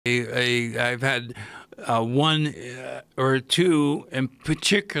I've had one or two in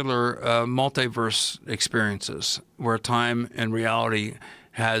particular multiverse experiences where time and reality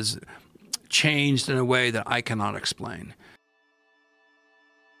has changed in a way that I cannot explain.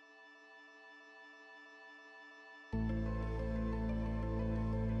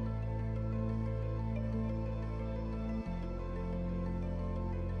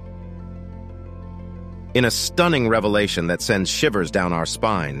 In a stunning revelation that sends shivers down our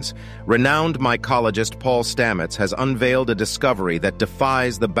spines, renowned mycologist Paul Stamets has unveiled a discovery that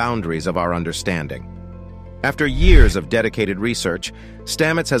defies the boundaries of our understanding. After years of dedicated research,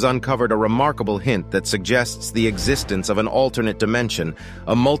 Stamets has uncovered a remarkable hint that suggests the existence of an alternate dimension,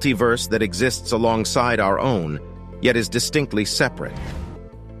 a multiverse that exists alongside our own, yet is distinctly separate.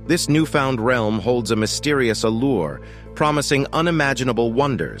 This newfound realm holds a mysterious allure, promising unimaginable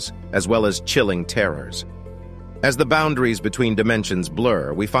wonders, as well as chilling terrors. As the boundaries between dimensions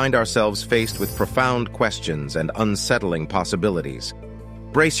blur, we find ourselves faced with profound questions and unsettling possibilities.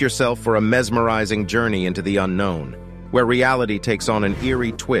 Brace yourself for a mesmerizing journey into the unknown, where reality takes on an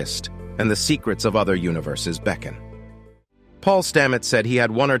eerie twist and the secrets of other universes beckon. Paul Stamets said he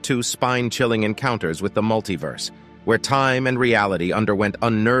had one or two spine-chilling encounters with the multiverse, where time and reality underwent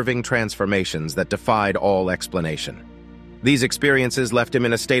unnerving transformations that defied all explanation. These experiences left him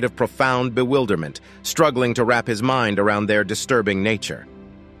in a state of profound bewilderment, struggling to wrap his mind around their disturbing nature.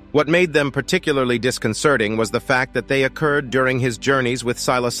 What made them particularly disconcerting was the fact that they occurred during his journeys with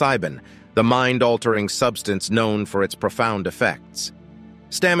psilocybin, the mind-altering substance known for its profound effects.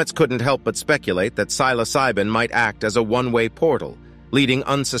 Stamets couldn't help but speculate that psilocybin might act as a one-way portal, leading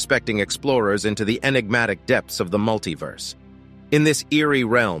unsuspecting explorers into the enigmatic depths of the multiverse. In this eerie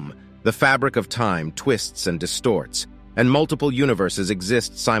realm, the fabric of time twists and distorts, and multiple universes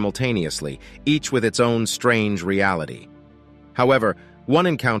exist simultaneously, each with its own strange reality. However, one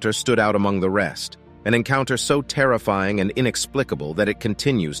encounter stood out among the rest, an encounter so terrifying and inexplicable that it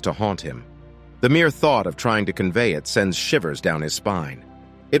continues to haunt him. The mere thought of trying to convey it sends shivers down his spine.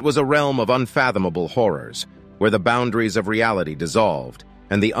 It was a realm of unfathomable horrors, where the boundaries of reality dissolved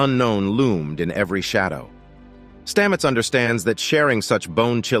and the unknown loomed in every shadow. Stamets understands that sharing such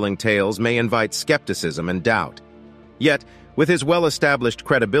bone-chilling tales may invite skepticism and doubt. Yet, with his well-established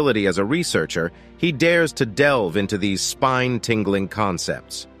credibility as a researcher, he dares to delve into these spine-tingling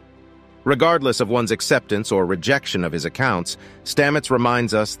concepts. Regardless of one's acceptance or rejection of his accounts, Stamets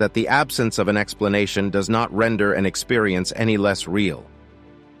reminds us that the absence of an explanation does not render an experience any less real.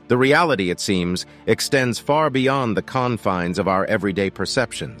 The reality, it seems, extends far beyond the confines of our everyday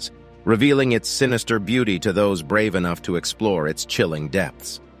perceptions, revealing its sinister beauty to those brave enough to explore its chilling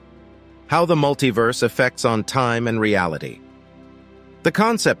depths. How the multiverse affects on time and reality. The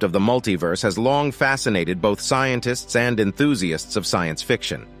concept of the multiverse has long fascinated both scientists and enthusiasts of science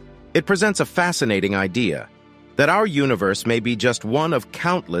fiction. It presents a fascinating idea that our universe may be just one of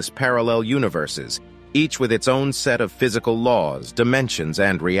countless parallel universes, each with its own set of physical laws, dimensions,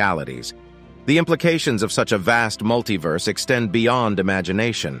 and realities. The implications of such a vast multiverse extend beyond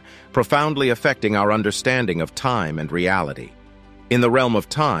imagination, profoundly affecting our understanding of time and reality. In the realm of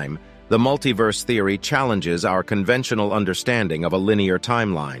time, the multiverse theory challenges our conventional understanding of a linear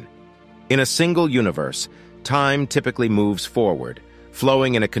timeline. In a single universe, time typically moves forward,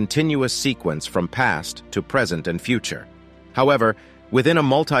 flowing in a continuous sequence from past to present and future. However, within a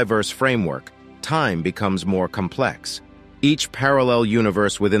multiverse framework, time becomes more complex. Each parallel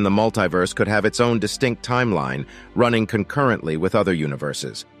universe within the multiverse could have its own distinct timeline, running concurrently with other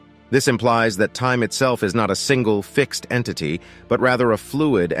universes. This implies that time itself is not a single, fixed entity, but rather a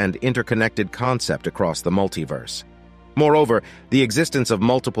fluid and interconnected concept across the multiverse. Moreover, the existence of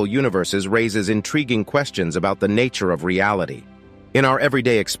multiple universes raises intriguing questions about the nature of reality. In our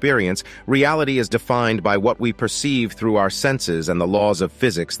everyday experience, reality is defined by what we perceive through our senses and the laws of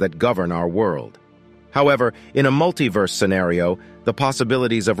physics that govern our world. However, in a multiverse scenario, the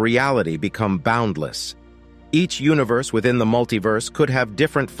possibilities of reality become boundless. Each universe within the multiverse could have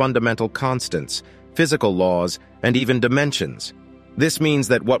different fundamental constants, physical laws, and even dimensions. This means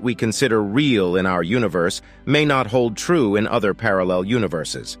that what we consider real in our universe may not hold true in other parallel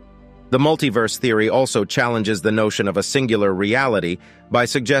universes. The multiverse theory also challenges the notion of a singular reality by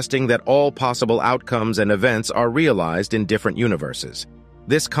suggesting that all possible outcomes and events are realized in different universes.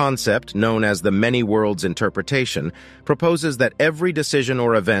 This concept, known as the many worlds interpretation, proposes that every decision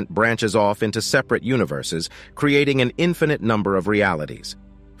or event branches off into separate universes, creating an infinite number of realities.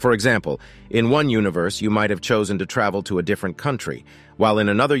 For example, in one universe you might have chosen to travel to a different country, while in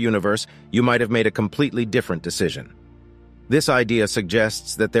another universe you might have made a completely different decision. This idea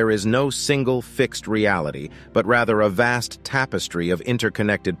suggests that there is no single fixed reality, but rather a vast tapestry of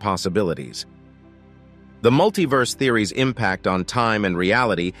interconnected possibilities. The multiverse theory's impact on time and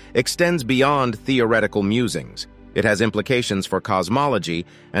reality extends beyond theoretical musings. It has implications for cosmology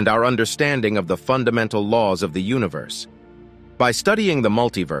and our understanding of the fundamental laws of the universe. By studying the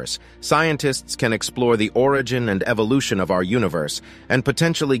multiverse, scientists can explore the origin and evolution of our universe and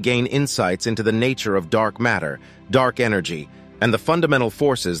potentially gain insights into the nature of dark matter, dark energy, and the fundamental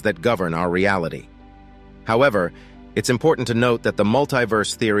forces that govern our reality. However, it's important to note that the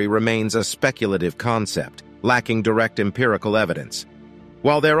multiverse theory remains a speculative concept, lacking direct empirical evidence.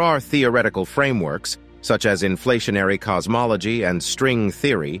 While there are theoretical frameworks, such as inflationary cosmology and string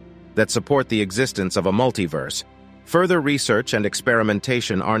theory, that support the existence of a multiverse, further research and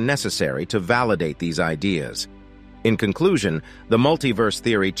experimentation are necessary to validate these ideas. In conclusion, the multiverse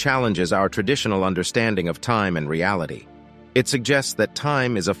theory challenges our traditional understanding of time and reality. It suggests that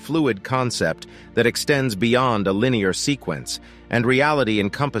time is a fluid concept that extends beyond a linear sequence, and reality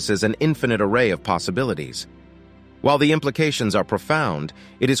encompasses an infinite array of possibilities. While the implications are profound,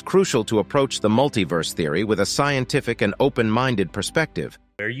 it is crucial to approach the multiverse theory with a scientific and open-minded perspective.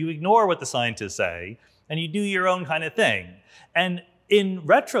 Where you ignore what the scientists say, and you do your own kind of thing. And in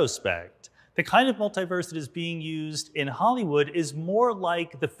retrospect, the kind of multiverse that is being used in Hollywood is more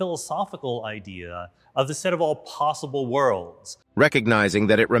like the philosophical idea of the set of all possible worlds. Recognizing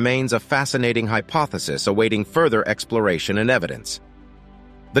that it remains a fascinating hypothesis awaiting further exploration and evidence.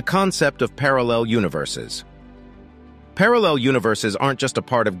 The concept of parallel universes. Parallel universes aren't just a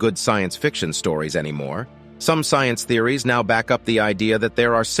part of good science fiction stories anymore. Some science theories now back up the idea that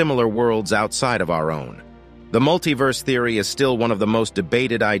there are similar worlds outside of our own. The multiverse theory is still one of the most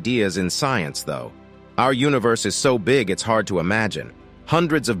debated ideas in science, though. Our universe is so big it's hard to imagine.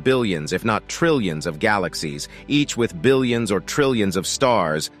 Hundreds of billions, if not trillions, of galaxies, each with billions or trillions of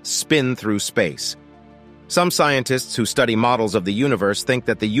stars, spin through space. Some scientists who study models of the universe think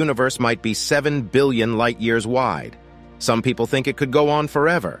that the universe might be 7 billion light-years wide. Some people think it could go on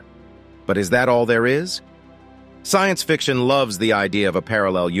forever. But is that all there is? Science fiction loves the idea of a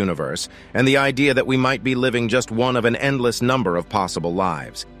parallel universe and the idea that we might be living just one of an endless number of possible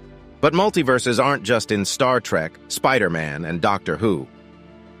lives. But multiverses aren't just in Star Trek, Spider-Man, and Doctor Who.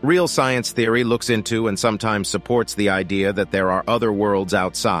 Real science theory looks into and sometimes supports the idea that there are other worlds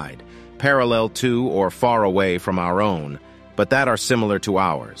outside, parallel to or far away from our own, but that are similar to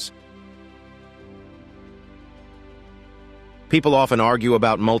ours. People often argue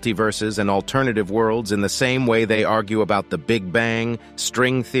about multiverses and alternative worlds in the same way they argue about the Big Bang,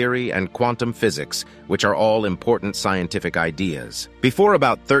 string theory, and quantum physics, which are all important scientific ideas. Before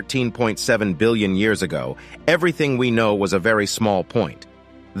about 13.7 billion years ago, everything we know was a very small point.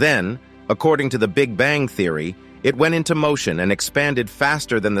 Then, according to the Big Bang theory, it went into motion and expanded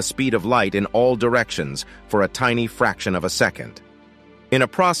faster than the speed of light in all directions for a tiny fraction of a second. In a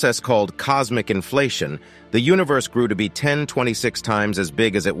process called cosmic inflation, the universe grew to be 10^26 times as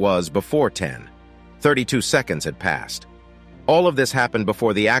big as it was before 10. 32 seconds had passed. All of this happened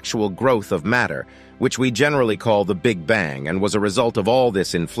before the actual growth of matter, which we generally call the Big Bang, and was a result of all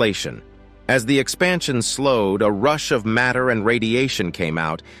this inflation. As the expansion slowed, a rush of matter and radiation came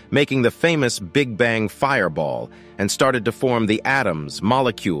out, making the famous Big Bang fireball, and started to form the atoms,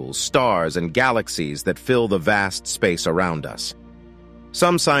 molecules, stars, and galaxies that fill the vast space around us.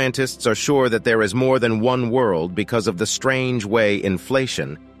 Some scientists are sure that there is more than one world because of the strange way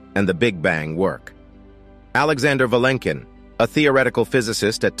inflation and the Big Bang work. Alexander Vilenkin, a theoretical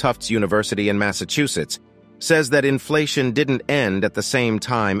physicist at Tufts University in Massachusetts, says that inflation didn't end at the same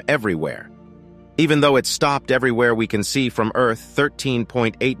time everywhere. Even though it stopped everywhere we can see from Earth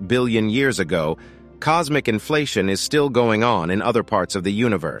 13.8 billion years ago, cosmic inflation is still going on in other parts of the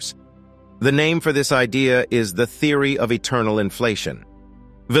universe. The name for this idea is the theory of eternal inflation.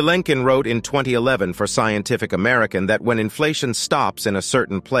 Vilenkin wrote in 2011 for Scientific American that when inflation stops in a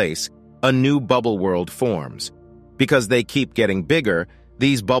certain place, a new bubble world forms. Because they keep getting bigger,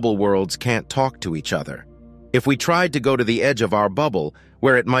 these bubble worlds can't talk to each other. If we tried to go to the edge of our bubble,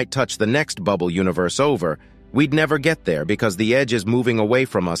 where it might touch the next bubble universe over, we'd never get there because the edge is moving away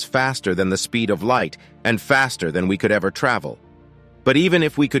from us faster than the speed of light and faster than we could ever travel. But even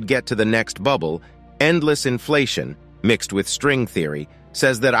if we could get to the next bubble, endless inflation, mixed with string theory,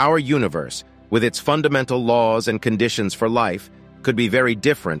 says that our universe, with its fundamental laws and conditions for life, could be very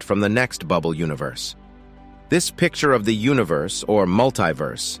different from the next bubble universe. This picture of the universe, or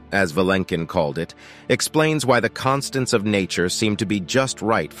multiverse, as Vilenkin called it, explains why the constants of nature seem to be just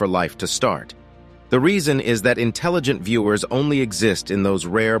right for life to start. The reason is that intelligent viewers only exist in those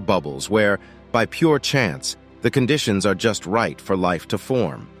rare bubbles where, by pure chance, The conditions are just right for life to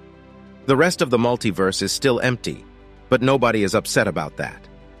form. The rest of the multiverse is still empty, but nobody is upset about that.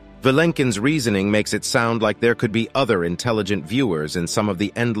 Vilenkin's reasoning makes it sound like there could be other intelligent viewers in some of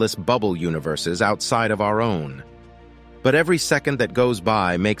the endless bubble universes outside of our own. But every second that goes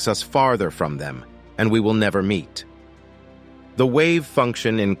by makes us farther from them, and we will never meet. The wave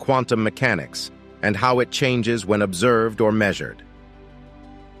function in quantum mechanics, and how it changes when observed or measured.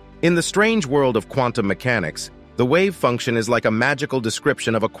 In the strange world of quantum mechanics, the wave function is like a magical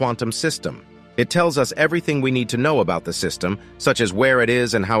description of a quantum system. It tells us everything we need to know about the system, such as where it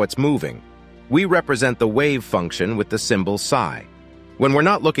is and how it's moving. We represent the wave function with the symbol psi. When we're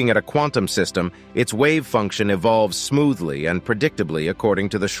not looking at a quantum system, its wave function evolves smoothly and predictably according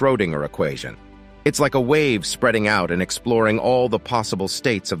to the Schrödinger equation. It's like a wave spreading out and exploring all the possible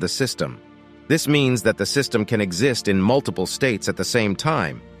states of the system. This means that the system can exist in multiple states at the same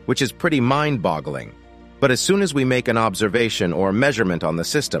time, which is pretty mind-boggling. But as soon as we make an observation or measurement on the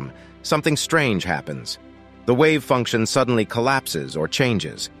system, something strange happens. The wave function suddenly collapses or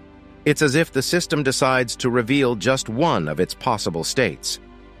changes. It's as if the system decides to reveal just one of its possible states.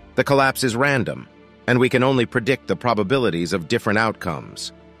 The collapse is random, and we can only predict the probabilities of different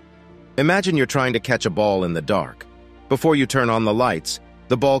outcomes. Imagine you're trying to catch a ball in the dark. Before you turn on the lights,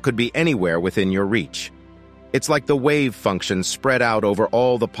 the ball could be anywhere within your reach. It's like the wave function spread out over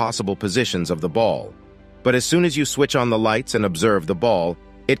all the possible positions of the ball. But as soon as you switch on the lights and observe the ball,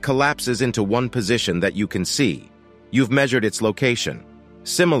 it collapses into one position that you can see. You've measured its location.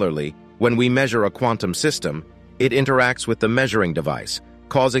 Similarly, when we measure a quantum system, it interacts with the measuring device,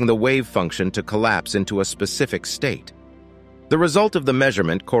 causing the wave function to collapse into a specific state. The result of the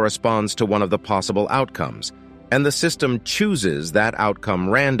measurement corresponds to one of the possible outcomes, and the system chooses that outcome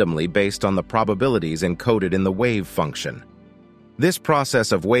randomly based on the probabilities encoded in the wave function. This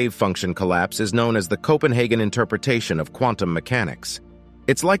process of wave function collapse is known as the Copenhagen interpretation of quantum mechanics.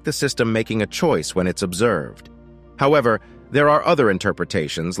 It's like the system making a choice when it's observed. However, there are other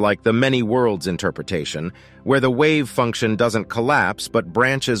interpretations, like the many worlds interpretation, where the wave function doesn't collapse but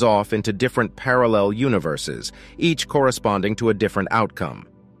branches off into different parallel universes, each corresponding to a different outcome.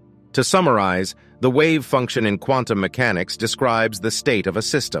 To summarize, the wave function in quantum mechanics describes the state of a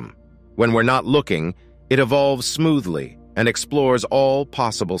system. When we're not looking, it evolves smoothly and explores all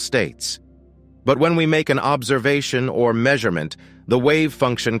possible states. But when we make an observation or measurement, the wave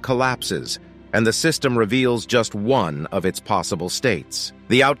function collapses, and the system reveals just one of its possible states.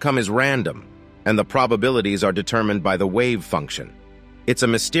 The outcome is random, and the probabilities are determined by the wave function. It's a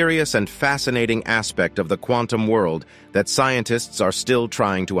mysterious and fascinating aspect of the quantum world that scientists are still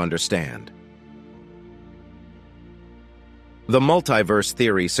trying to understand. The multiverse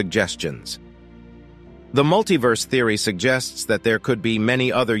theory suggestions. The multiverse theory suggests that there could be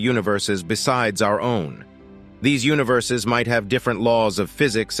many other universes besides our own. These universes might have different laws of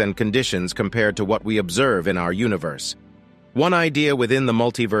physics and conditions compared to what we observe in our universe. One idea within the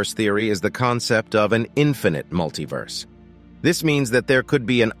multiverse theory is the concept of an infinite multiverse. This means that there could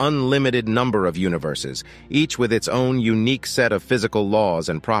be an unlimited number of universes, each with its own unique set of physical laws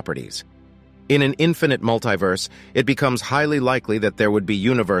and properties. In an infinite multiverse, it becomes highly likely that there would be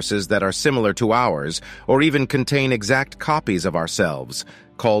universes that are similar to ours, or even contain exact copies of ourselves,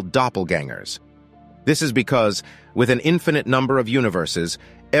 called doppelgangers. This is because, with an infinite number of universes,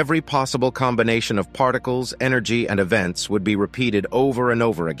 every possible combination of particles, energy, and events would be repeated over and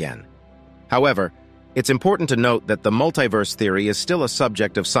over again. However, it's important to note that the multiverse theory is still a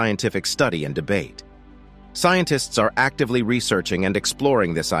subject of scientific study and debate. Scientists are actively researching and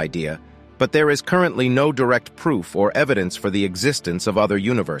exploring this idea, but there is currently no direct proof or evidence for the existence of other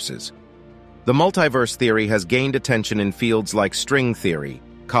universes. The multiverse theory has gained attention in fields like string theory,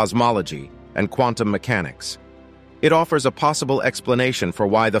 cosmology, and quantum mechanics. It offers a possible explanation for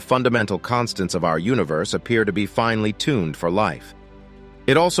why the fundamental constants of our universe appear to be finely tuned for life.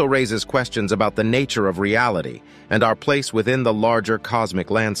 It also raises questions about the nature of reality and our place within the larger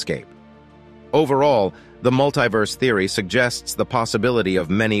cosmic landscape. Overall, the multiverse theory suggests the possibility of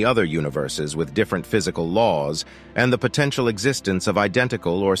many other universes with different physical laws and the potential existence of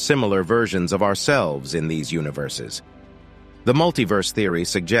identical or similar versions of ourselves in these universes. The multiverse theory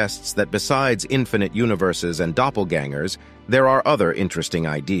suggests that besides infinite universes and doppelgangers, there are other interesting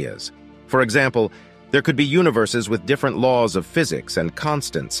ideas. For example, there could be universes with different laws of physics and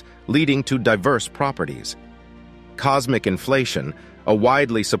constants, leading to diverse properties. Cosmic inflation, a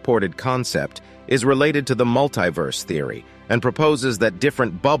widely supported concept, is related to the multiverse theory and proposes that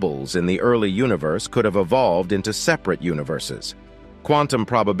different bubbles in the early universe could have evolved into separate universes. Quantum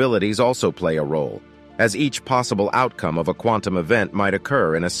probabilities also play a role, as each possible outcome of a quantum event might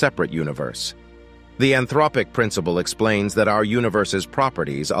occur in a separate universe. The anthropic principle explains that our universe's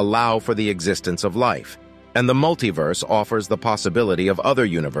properties allow for the existence of life, and the multiverse offers the possibility of other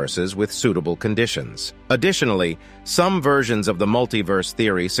universes with suitable conditions. Additionally, some versions of the multiverse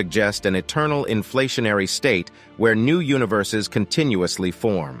theory suggest an eternal inflationary state where new universes continuously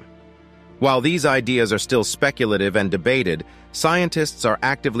form. While these ideas are still speculative and debated, scientists are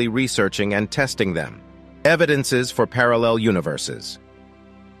actively researching and testing them. Evidences for parallel universes.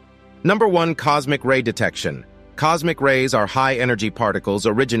 Number 1. Cosmic ray detection. Cosmic rays are high-energy particles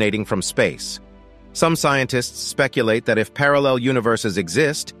originating from space. Some scientists speculate that if parallel universes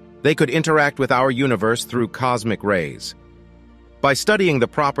exist, they could interact with our universe through cosmic rays. By studying the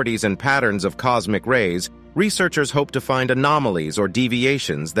properties and patterns of cosmic rays, researchers hope to find anomalies or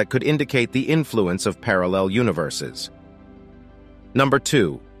deviations that could indicate the influence of parallel universes. Number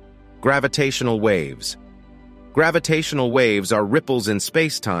 2. Gravitational waves. Gravitational waves are ripples in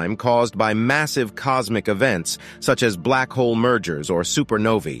space-time caused by massive cosmic events such as black hole mergers or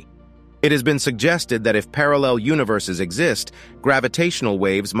supernovae. It has been suggested that if parallel universes exist, gravitational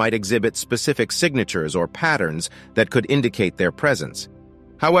waves might exhibit specific signatures or patterns that could indicate their presence.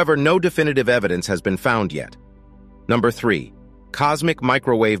 However, no definitive evidence has been found yet. Number 3. Cosmic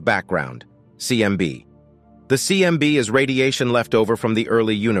microwave background, CMB. The CMB is radiation left over from the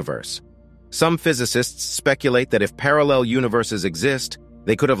early universe. Some physicists speculate that if parallel universes exist,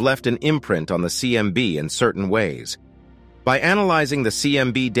 they could have left an imprint on the CMB in certain ways. By analyzing the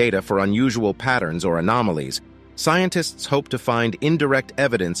CMB data for unusual patterns or anomalies, scientists hope to find indirect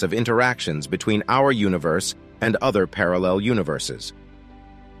evidence of interactions between our universe and other parallel universes.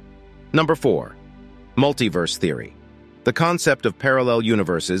 Number 4. Multiverse theory. The concept of parallel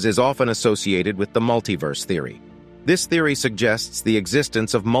universes is often associated with the multiverse theory. This theory suggests the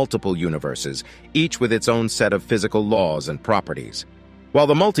existence of multiple universes, each with its own set of physical laws and properties. While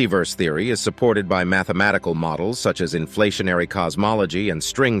the multiverse theory is supported by mathematical models such as inflationary cosmology and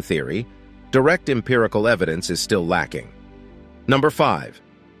string theory, direct empirical evidence is still lacking. Number 5.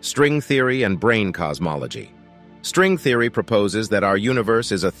 String theory and brain cosmology. String theory proposes that our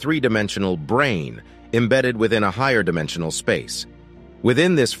universe is a three-dimensional brain embedded within a higher dimensional space.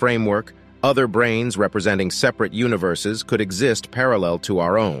 Within this framework, other brains representing separate universes could exist parallel to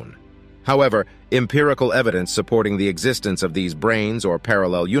our own. However, empirical evidence supporting the existence of these brains or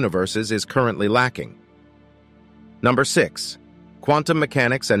parallel universes is currently lacking. Number 6. Quantum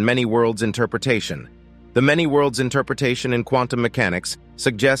mechanics and many worlds interpretation. The many worlds interpretation in quantum mechanics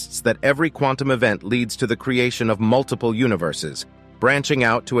suggests that every quantum event leads to the creation of multiple universes, branching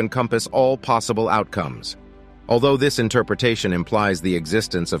out to encompass all possible outcomes. Although this interpretation implies the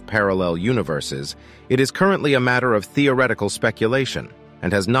existence of parallel universes, it is currently a matter of theoretical speculation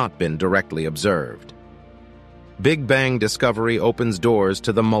and has not been directly observed. Big Bang discovery opens doors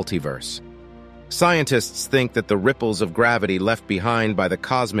to the multiverse. Scientists think that the ripples of gravity left behind by the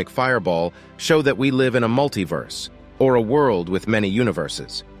cosmic fireball show that we live in a multiverse, or a world with many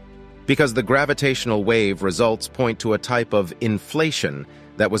universes. Because the gravitational wave results point to a type of inflation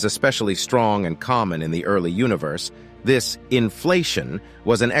that was especially strong and common in the early universe, this inflation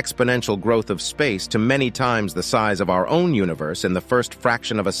was an exponential growth of space to many times the size of our own universe in the first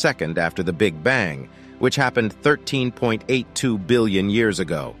fraction of a second after the Big Bang, which happened 13.82 billion years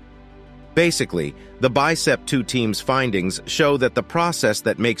ago. Basically, the BICEP 2 team's findings show that the process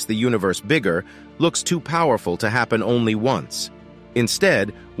that makes the universe bigger looks too powerful to happen only once.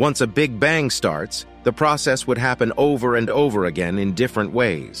 Instead, once a Big Bang starts, the process would happen over and over again in different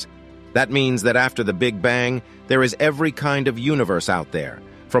ways. That means that after the Big Bang, there is every kind of universe out there,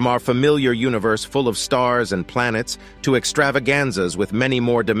 from our familiar universe full of stars and planets to extravaganzas with many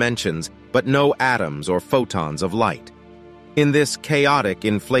more dimensions, but no atoms or photons of light. In this chaotic,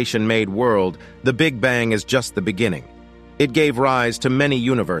 inflation-made world, the Big Bang is just the beginning. It gave rise to many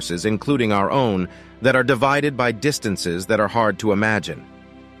universes, including our own, that are divided by distances that are hard to imagine.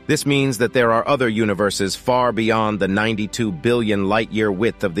 This means that there are other universes far beyond the 92 billion light-year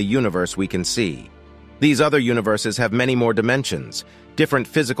width of the universe we can see. These other universes have many more dimensions, different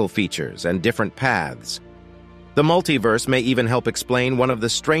physical features, and different paths. The multiverse may even help explain one of the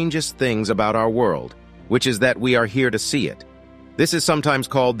strangest things about our world, which is that we are here to see it. This is sometimes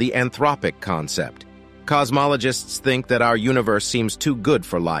called the anthropic concept. Cosmologists think that our universe seems too good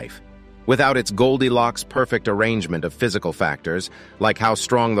for life. Without its Goldilocks perfect arrangement of physical factors, like how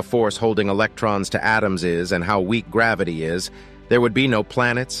strong the force holding electrons to atoms is and how weak gravity is, there would be no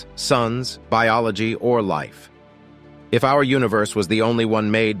planets, suns, biology, or life. If our universe was the only one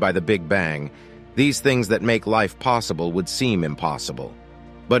made by the Big Bang, these things that make life possible would seem impossible.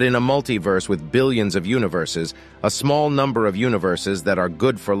 But in a multiverse with billions of universes, a small number of universes that are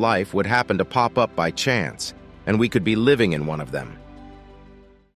good for life would happen to pop up by chance, and we could be living in one of them.